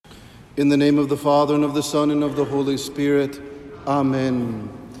In the name of the Father, and of the Son, and of the Holy Spirit. Amen.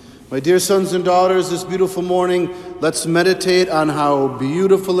 My dear sons and daughters, this beautiful morning, let's meditate on how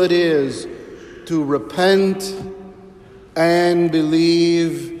beautiful it is to repent and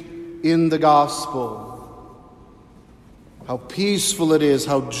believe in the gospel. How peaceful it is,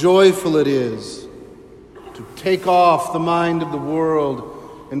 how joyful it is to take off the mind of the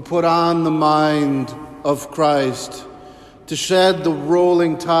world and put on the mind of Christ, to shed the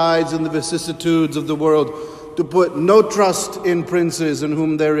rolling tides and the vicissitudes of the world, to put no trust in princes in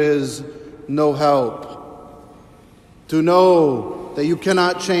whom there is no help, to know that you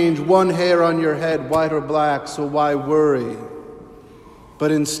cannot change one hair on your head, white or black, so why worry?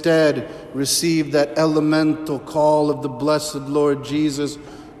 But instead receive that elemental call of the blessed Lord Jesus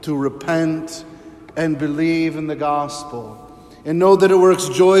to repent and believe in the gospel, and know that it works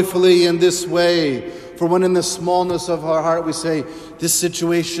joyfully in this way. For when in the smallness of our heart we say, this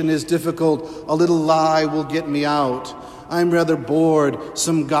situation is difficult, a little lie will get me out. I'm rather bored,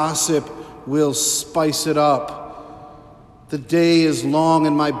 some gossip will spice it up. The day is long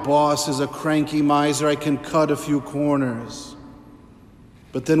and my boss is a cranky miser, I can cut a few corners.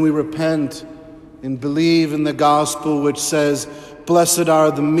 But then we repent and believe in the gospel which says, blessed are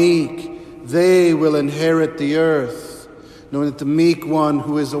the meek, they will inherit the earth. Knowing that the meek one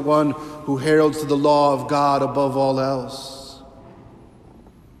who is the one who heralds to the law of God above all else.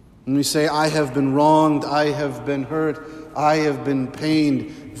 And we say, I have been wronged, I have been hurt, I have been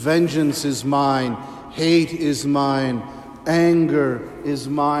pained. Vengeance is mine, hate is mine, anger is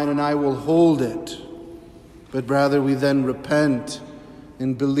mine, and I will hold it. But rather we then repent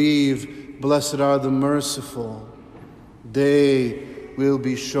and believe, blessed are the merciful, they will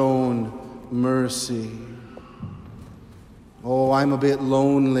be shown mercy. Oh, I'm a bit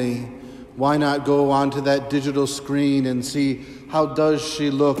lonely. Why not go onto that digital screen and see how does she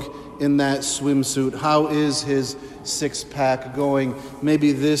look in that swimsuit? How is his six-pack going?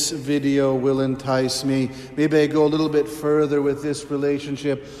 Maybe this video will entice me. Maybe I go a little bit further with this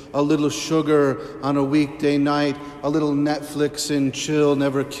relationship. A little sugar on a weekday night, a little Netflix and chill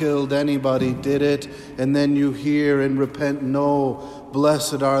never killed anybody, did it? And then you hear and repent, no,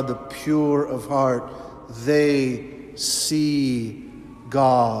 blessed are the pure of heart. They see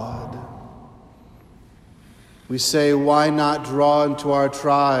God. We say, why not draw into our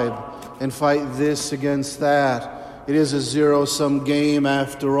tribe and fight this against that? It is a zero-sum game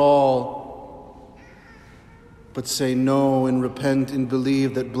after all. But say no and repent and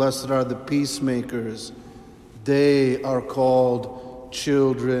believe that blessed are the peacemakers. They are called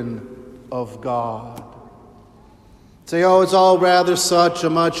children of God. Say, oh, it's all rather such a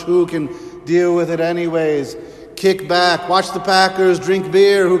much, who can deal with it anyways? Kick back, watch the Packers, drink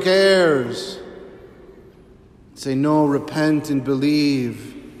beer, who cares? Say, no, repent and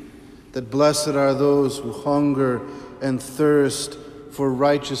believe that blessed are those who hunger and thirst for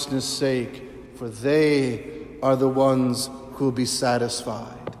righteousness' sake, for they are the ones who will be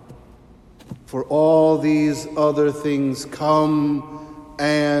satisfied. For all these other things come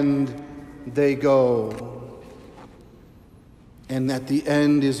and they go. And at the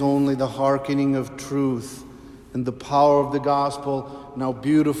end is only the hearkening of truth and the power of the gospel, and how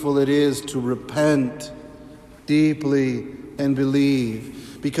beautiful it is to repent deeply and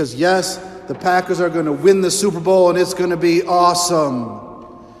believe. Because yes, the Packers are going to win the Super Bowl and it's going to be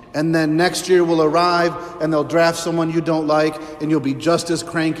awesome. And then next year will arrive and they'll draft someone you don't like and you'll be just as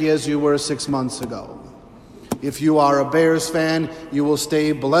cranky as you were 6 months ago. If you are a Bears fan, you will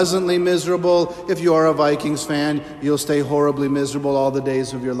stay pleasantly miserable. If you are a Vikings fan, you'll stay horribly miserable all the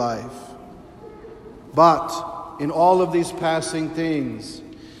days of your life. But in all of these passing things,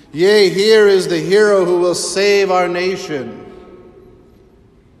 yea, here is the hero who will save our nation.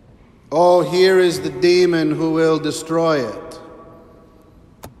 Oh, here is the demon who will destroy it.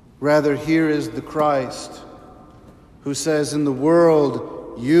 Rather, here is the Christ who says, in the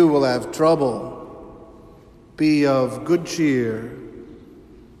world you will have trouble. Be of good cheer.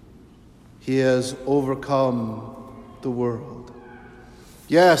 He has overcome the world.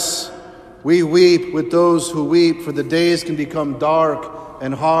 Yes, we weep with those who weep, for the days can become dark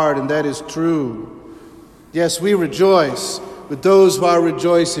and hard, and that is true. Yes, we rejoice with those who are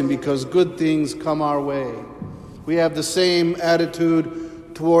rejoicing because good things come our way. We have the same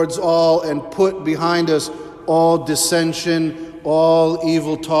attitude towards all and put behind us all dissension, all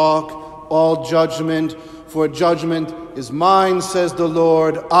evil talk, all judgment. For judgment is mine, says the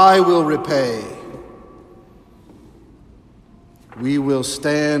Lord, I will repay. We will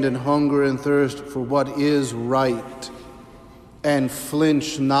stand and hunger and thirst for what is right and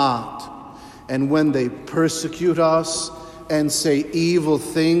flinch not. And when they persecute us and say evil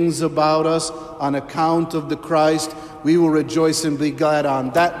things about us on account of the Christ, we will rejoice and be glad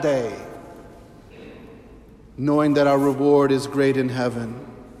on that day, knowing that our reward is great in heaven.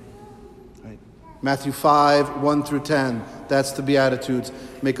 Right. Matthew 5, 1 through 10, that's the Beatitudes.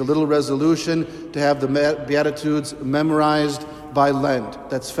 Make a little resolution to have the Beatitudes memorized by Lent.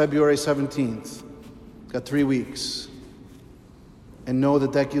 That's February 17th. Got 3 weeks. And know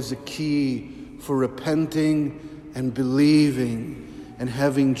that that gives a key for repenting and believing and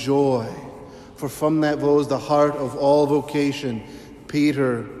having joy. For from that flows the heart of all vocation.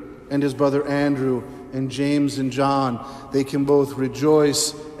 Peter and his brother Andrew and James and John, they can both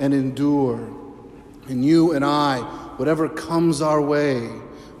rejoice and endure. And you and I, whatever comes our way,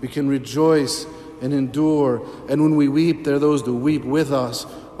 we can rejoice and endure. And when we weep, there are those to weep with us.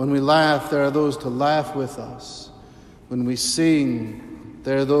 When we laugh, there are those to laugh with us. When we sing,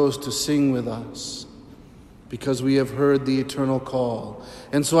 there are those to sing with us, because we have heard the eternal call.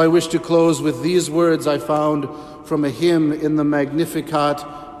 And so I wish to close with these words I found from a hymn in the Magnificat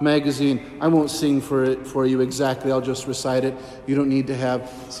magazine. I won't sing for you exactly. I'll just recite it. You don't need to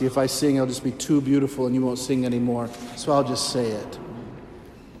see if I sing, I'll just be too beautiful and you won't sing anymore. So I'll just say it.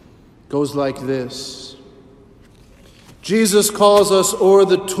 Goes like this. Jesus calls us o'er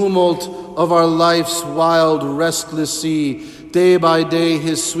the tumult of our life's wild, restless sea, day by day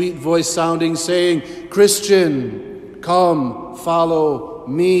his sweet voice sounding, saying, Christian, come, follow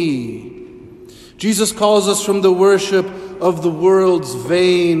me. Jesus calls us from the worship of the world's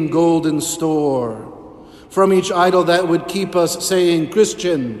vain golden store, from each idol that would keep us saying,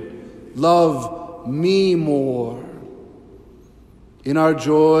 Christian, love me more. In our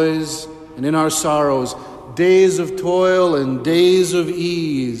joys and in our sorrows, days of toil and days of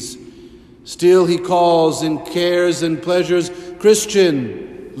ease, still he calls in cares and pleasures,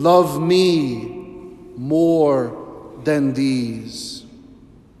 Christian, love me more than these.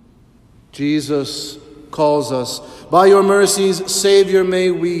 Jesus calls us. By your mercies, Savior,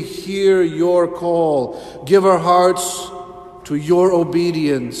 may we hear your call. Give our hearts to your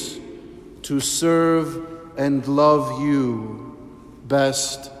obedience, to serve and love you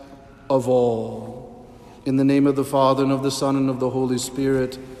best of all. In the name of the Father, and of the Son, and of the Holy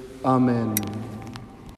Spirit. Amen.